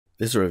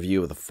This is a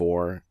review of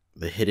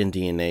The Hidden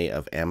DNA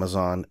of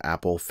Amazon,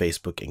 Apple,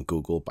 Facebook, and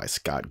Google by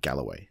Scott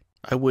Galloway.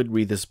 I would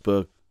read this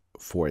book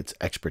for its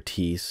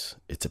expertise,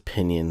 its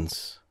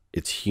opinions,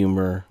 its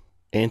humor,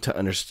 and to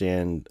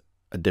understand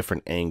a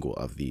different angle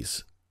of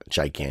these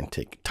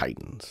gigantic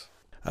titans.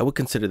 I would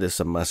consider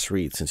this a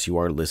must-read since you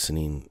are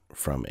listening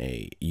from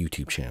a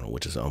YouTube channel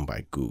which is owned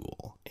by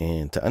Google.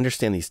 And to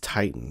understand these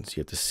titans,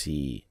 you have to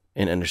see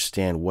and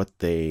understand what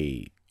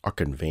they are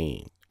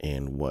conveying.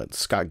 And what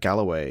Scott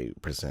Galloway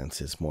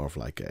presents is more of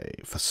like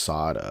a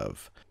facade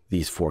of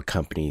these four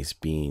companies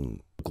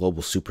being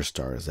global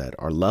superstars that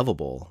are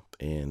lovable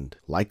and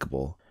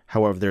likable.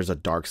 However, there's a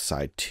dark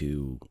side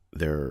to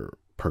their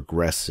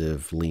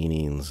progressive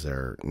leanings,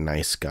 their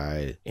nice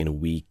guy and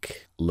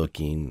weak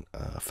looking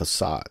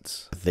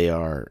facades. They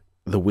are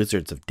the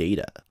wizards of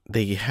data.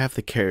 They have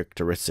the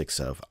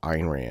characteristics of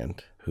Ayn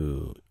Rand,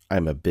 who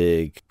I'm a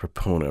big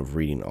proponent of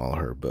reading all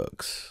her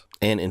books,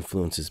 and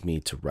influences me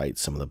to write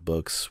some of the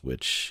books,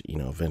 which,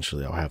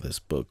 eventually I'll have this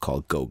book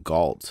called Go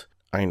Galt.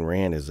 Ayn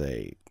Rand is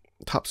a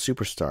top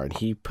superstar, and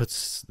he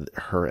puts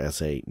her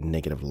as a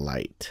negative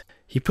light.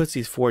 He puts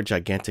these four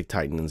gigantic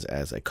titans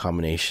as a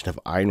combination of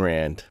Ayn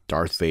Rand,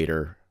 Darth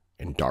Vader,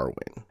 and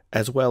Darwin,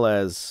 as well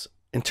as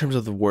in terms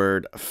of the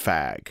word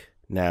fag.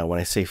 Now, when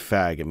I say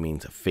fag, it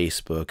means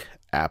Facebook,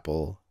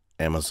 Apple,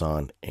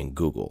 Amazon, and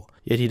Google.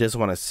 Yet he doesn't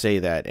want to say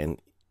that, and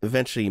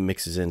eventually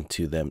mixes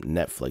into them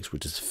Netflix,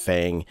 which is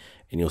Fang,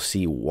 and you'll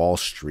see Wall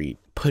Street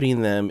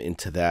putting them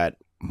into that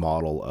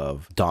model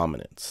of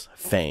dominance,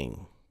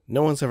 Fang.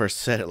 No one's ever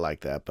said it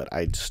like that, but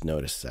I just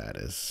noticed that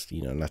as,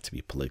 not to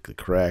be politically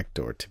correct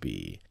or to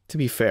be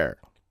fair.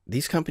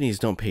 These companies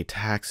don't pay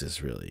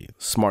taxes, really.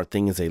 Smart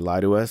thing is they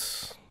lie to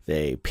us.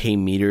 They pay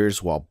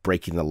meters while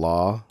breaking the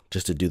law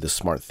just to do the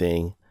smart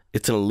thing.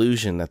 It's an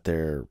illusion that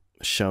they're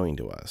showing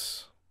to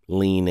us.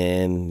 Lean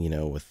in,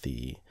 with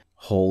the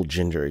whole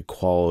gender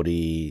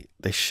equality.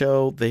 They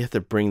have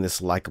to bring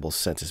this likable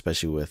sense,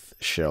 especially with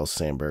Sheryl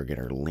Sandberg and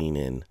her lean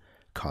in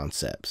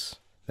concepts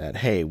that,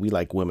 hey, we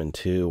like women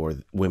too, or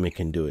women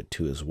can do it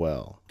too as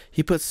well.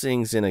 He puts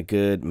things in a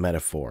good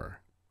metaphor.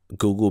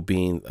 Google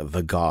being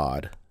the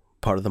god,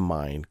 part of the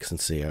mind,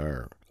 since they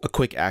are a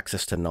quick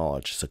access to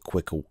knowledge. It's a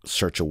quick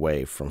search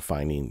away from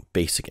finding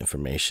basic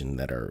information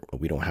that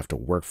we don't have to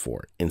work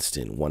for,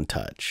 instant, one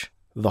touch.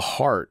 The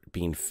heart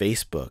being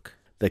Facebook,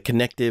 the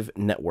connective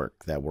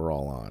network that we're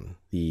all on,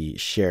 the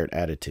shared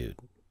attitude.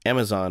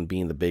 Amazon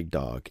being the big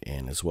dog,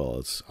 and as well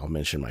as I'll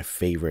mention my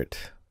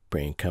favorite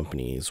brand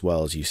company, as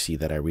well as you see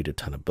that I read a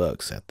ton of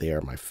books, that they are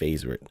my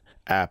favorite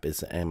app is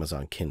the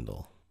Amazon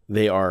Kindle.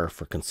 They are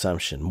for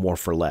consumption, more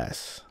for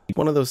less.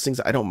 One of those things,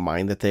 I don't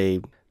mind that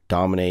they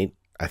dominate.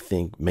 I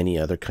think many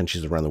other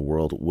countries around the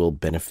world will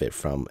benefit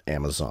from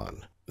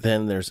Amazon.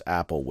 Then there's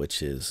Apple,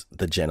 which is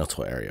the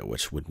genital area,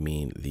 which would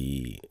mean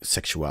the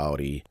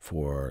sexuality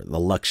for the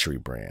luxury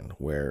brand,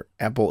 where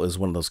Apple is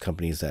one of those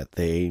companies that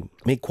they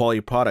make quality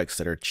products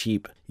that are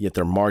cheap, yet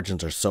their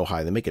margins are so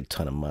high, they make a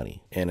ton of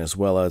money. And as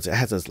well as it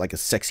has like a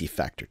sexy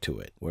factor to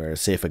it, where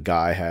say if a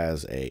guy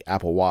has a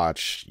Apple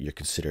Watch, you're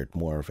considered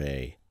more of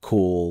a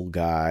cool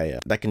guy.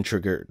 That can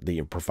trigger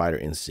the provider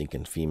instinct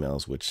in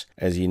females, which,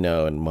 as you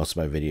know, in most of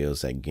my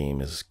videos, that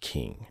game is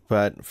king.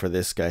 But for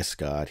this guy,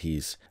 Scott,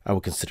 I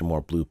would consider more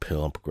blue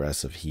pill and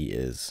progressive. He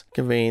is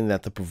conveying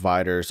that the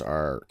providers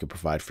can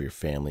provide for your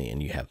family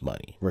and you have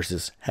money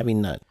versus having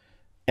none.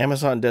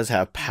 Amazon does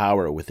have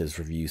power with his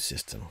review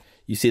system.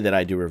 You see that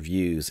I do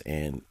reviews,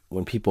 and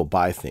when people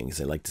buy things,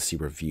 they like to see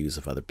reviews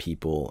of other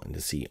people and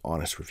to see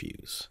honest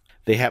reviews.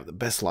 They have the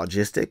best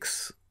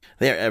logistics.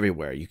 They are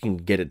everywhere. You can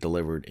get it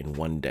delivered in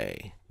one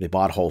day. They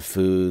bought Whole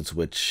Foods,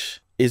 which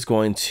is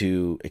going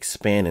to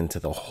expand into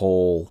the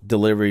whole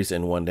deliveries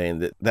in one day,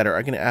 and that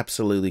are going to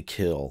absolutely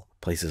kill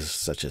places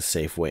such as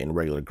Safeway and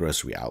regular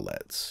grocery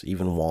outlets,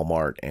 even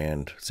Walmart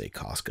and, say,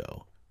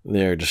 Costco.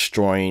 They're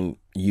destroying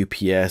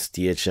UPS,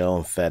 DHL,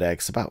 and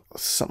FedEx. About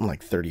something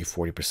like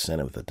 30-40%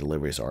 of the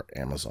deliveries are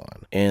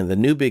Amazon. And the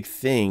new big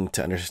thing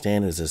to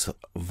understand is this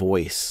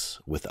voice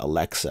with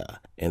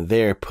Alexa, and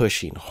they're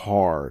pushing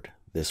hard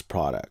this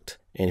product.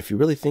 And if you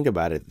really think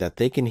about it, that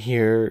they can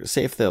hear,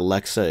 say if the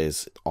Alexa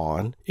is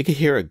on, it could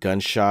hear a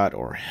gunshot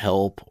or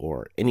help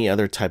or any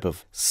other type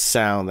of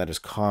sound that is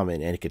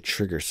common, and it could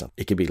trigger something.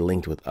 It could be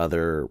linked with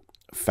other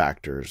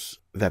factors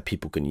that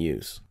people can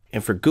use.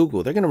 And for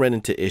Google, they're going to run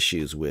into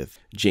issues with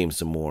James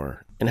Damore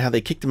and how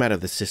they kicked him out of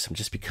the system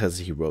just because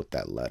he wrote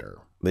that letter.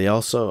 They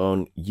also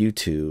own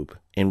YouTube,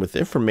 and with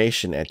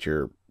information at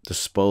your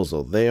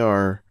disposal, they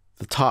are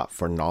the top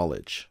for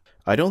knowledge.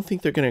 I don't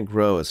think they're going to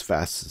grow as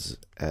fast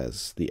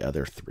as the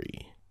other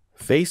three.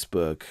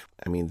 Facebook,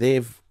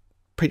 they've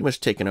pretty much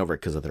taken over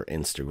because of their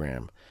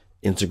Instagram.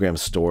 Instagram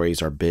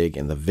stories are big,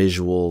 and the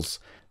visuals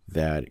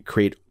that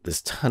create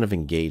this ton of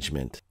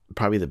engagement.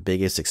 Probably the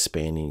biggest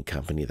expanding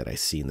company that I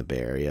see in the Bay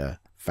Area,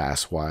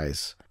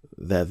 fast-wise,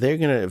 that they're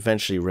going to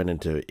eventually run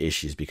into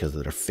issues because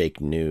of their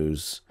fake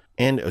news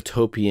and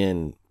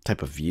utopian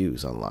type of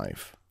views on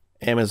life.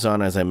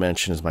 Amazon, as I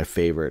mentioned, is my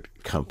favorite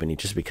company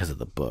just because of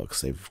the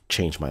books. They've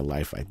changed my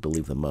life, I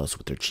believe, the most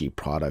with their cheap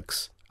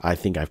products. I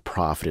think I've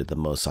profited the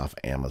most off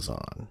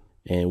Amazon.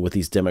 And with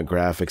these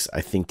demographics,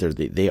 I think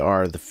they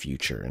are the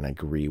future, and I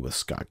agree with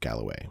Scott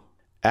Galloway.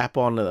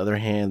 Apple, on the other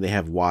hand, they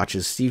have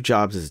watches. Steve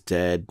Jobs is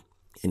dead,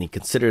 and he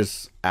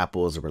considers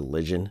Apple as a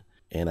religion.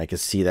 And I can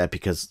see that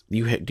because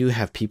you do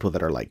have people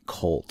that are like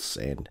cults,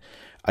 and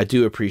I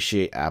do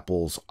appreciate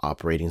Apple's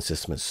operating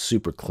system. It's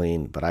super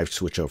clean, but I've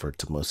switched over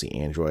to mostly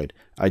Android.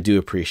 I do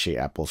appreciate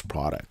Apple's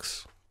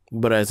products.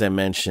 But as I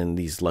mentioned,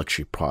 these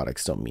luxury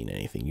products don't mean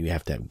anything. You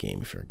have to have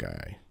game if you're a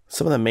guy.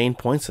 Some of the main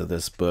points of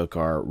this book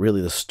are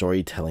really the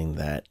storytelling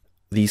that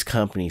these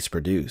companies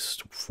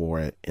produced.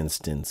 For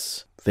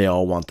instance, they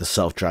all want the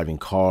self-driving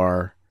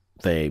car.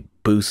 They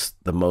boost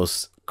the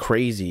most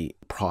crazy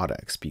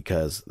products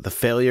because the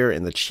failure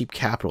and the cheap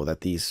capital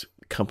that these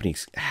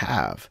companies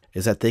have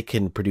is that they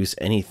can produce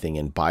anything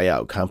and buy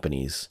out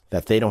companies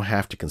that they don't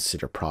have to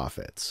consider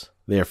profits.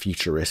 They are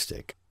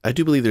futuristic. I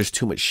do believe there's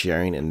too much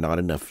sharing and not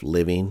enough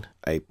living.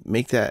 I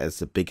make that as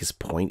the biggest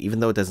point,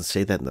 even though it doesn't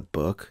say that in the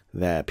book,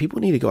 that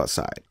people need to go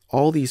outside.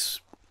 All these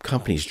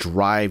companies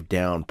drive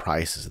down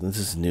prices, and this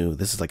is new.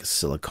 This is like a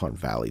Silicon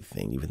Valley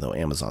thing, even though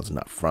Amazon's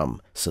not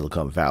from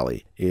Silicon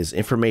Valley, is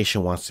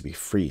information wants to be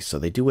free. So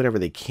they do whatever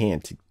they can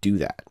to do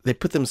that. They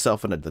put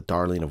themselves into the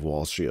darling of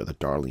Wall Street or the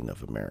darling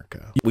of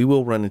America. We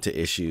will run into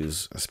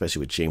issues, especially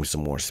with James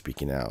Damore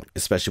speaking out,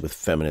 especially with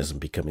feminism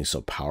becoming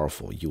so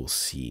powerful. You will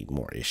see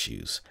more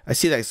issues. I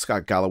see that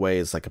Scott Galloway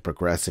is like a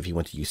progressive. He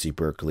went to UC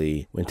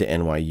Berkeley, went to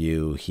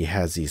NYU. He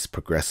has these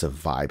progressive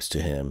vibes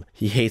to him.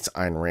 He hates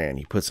Ayn Rand.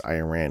 He puts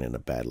Ayn Rand in a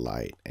bad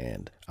light,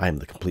 and I'm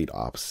the complete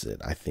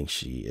opposite. I think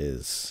she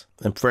is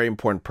a very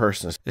important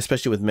person,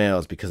 especially with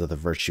males, because of the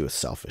virtue of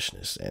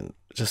selfishness and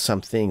just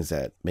some things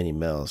that many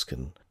males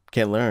can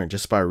learn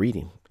just by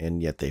reading,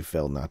 and yet they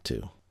fail not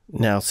to.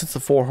 Now, since the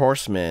four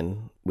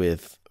horsemen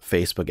with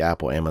Facebook,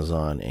 Apple,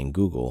 Amazon, and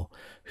Google,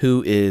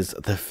 who is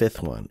the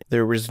fifth one?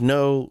 There was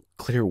no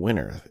clear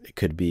winner. It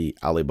could be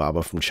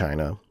Alibaba from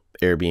China,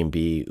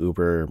 Airbnb,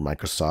 Uber,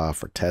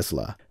 Microsoft, or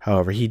Tesla.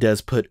 However, he does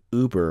put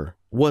Uber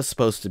was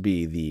supposed to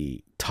be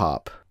the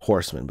top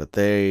horseman, but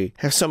they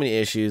have so many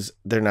issues.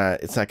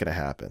 It's not going to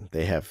happen.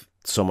 They have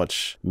so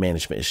much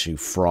management issue,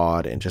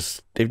 fraud, and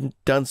just they've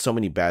done so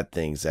many bad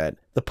things that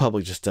the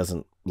public just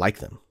doesn't like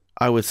them.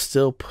 I would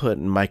still put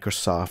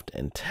Microsoft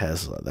and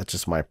Tesla. That's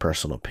just my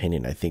personal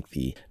opinion. I think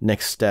the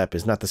next step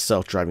is not the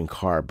self-driving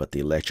car, but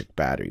the electric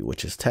battery,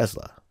 which is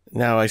Tesla.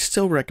 Now, I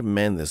still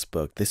recommend this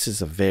book. This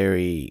is a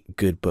very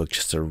good book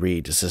just to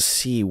read, just to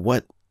see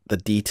what the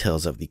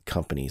details of the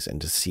companies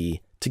and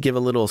to give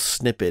a little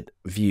snippet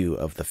view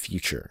of the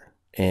future.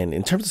 And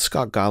in terms of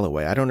Scott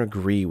Galloway, I don't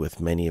agree with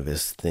many of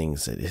his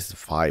things that his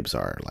vibes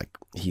are. Like,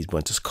 he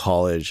went to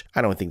college.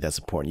 I don't think that's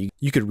important.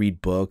 You could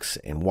read books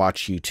and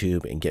watch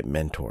YouTube and get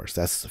mentors.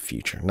 That's the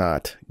future,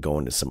 not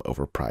going to some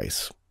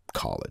overpriced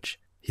college.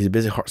 He's a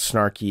busy,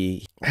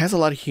 snarky, has a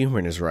lot of humor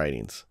in his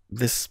writings.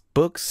 This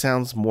book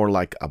sounds more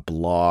like a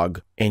blog,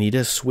 and he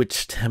does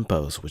switch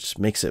tempos, which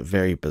makes it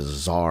very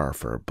bizarre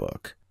for a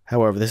book.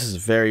 However, this is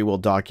very well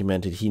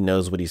documented. He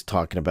knows what he's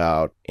talking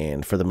about,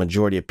 and for the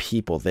majority of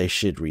people, they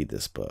should read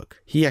this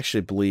book. He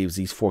actually believes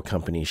these four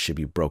companies should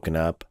be broken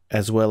up,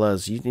 as well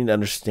as you need to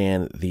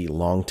understand the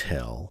long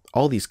tail.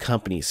 All these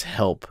companies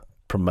help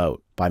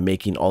promote by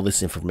making all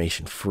this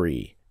information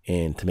free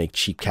and to make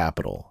cheap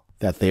capital,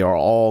 that they are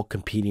all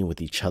competing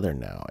with each other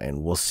now,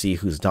 and we'll see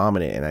who's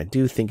dominant, and I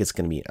do think it's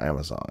going to be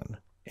Amazon.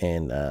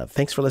 And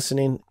thanks for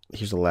listening.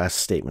 Here's the last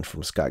statement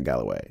from Scott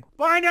Galloway.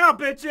 Bye now,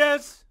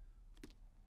 bitches!